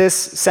this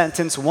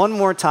sentence one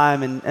more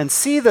time and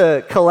see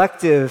the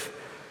collective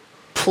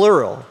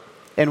plural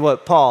in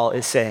what Paul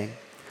is saying.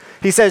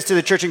 He says to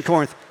the church in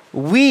Corinth,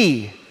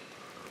 we,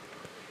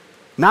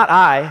 not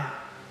I,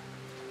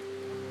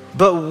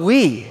 but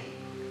we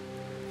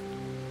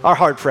are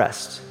hard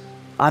pressed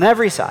on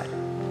every side,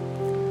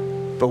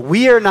 but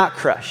we are not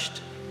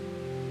crushed.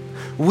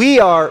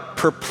 We are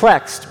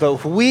perplexed,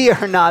 but we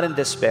are not in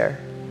despair.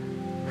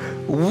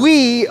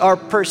 We are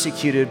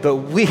persecuted, but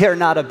we are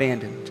not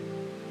abandoned.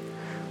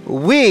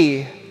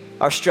 We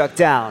are struck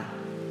down,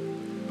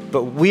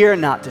 but we are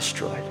not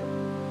destroyed.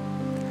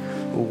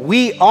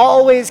 We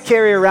always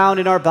carry around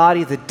in our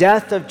body the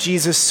death of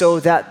Jesus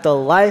so that the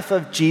life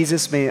of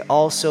Jesus may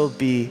also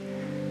be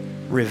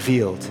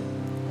revealed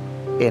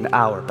in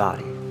our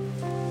body.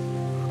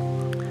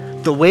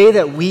 The way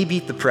that we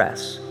beat the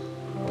press,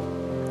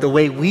 the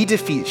way we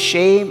defeat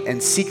shame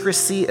and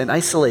secrecy and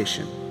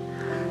isolation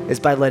is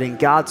by letting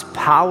God's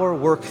power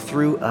work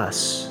through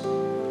us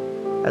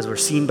as we're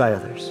seen by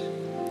others.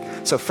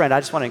 So friend, I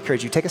just want to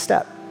encourage you, take a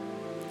step.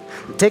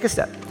 Take a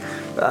step.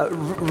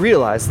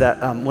 Realize that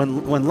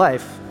when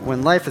life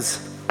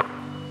has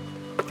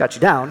got you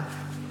down,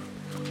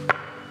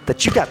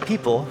 that you've got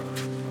people,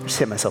 I just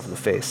hit myself in the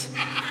face.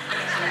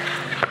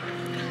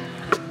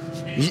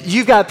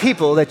 You've got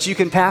people that you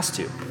can pass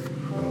to.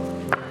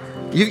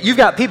 You've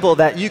got people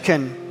that you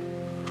can,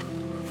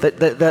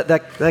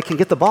 that can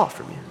get the ball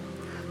from you.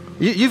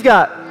 You've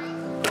got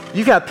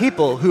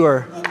people who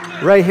are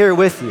right here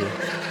with you.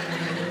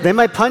 They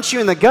might punch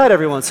you in the gut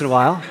every once in a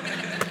while,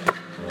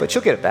 but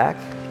you'll get it back.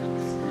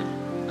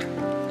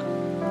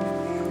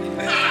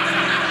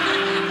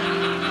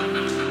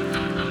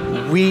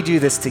 We do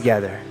this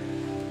together.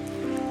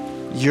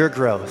 Your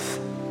growth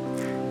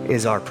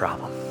is our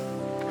problem.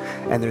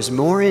 And there's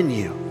more in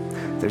you.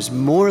 There's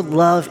more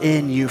love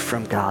in you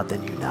from God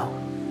than you know.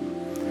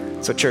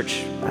 So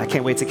church, I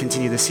can't wait to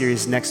continue this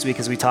series next week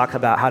as we talk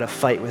about how to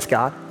fight with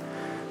God.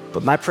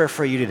 But my prayer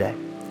for you today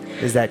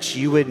is that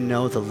you would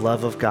know the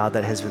love of God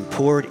that has been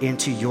poured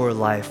into your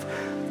life,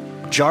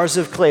 jars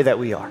of clay that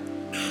we are,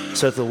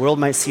 so that the world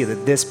might see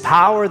that this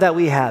power that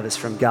we have is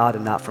from God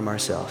and not from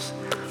ourselves.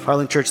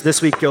 Heartland Church,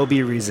 this week, go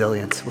be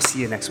resilient. We'll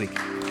see you next week.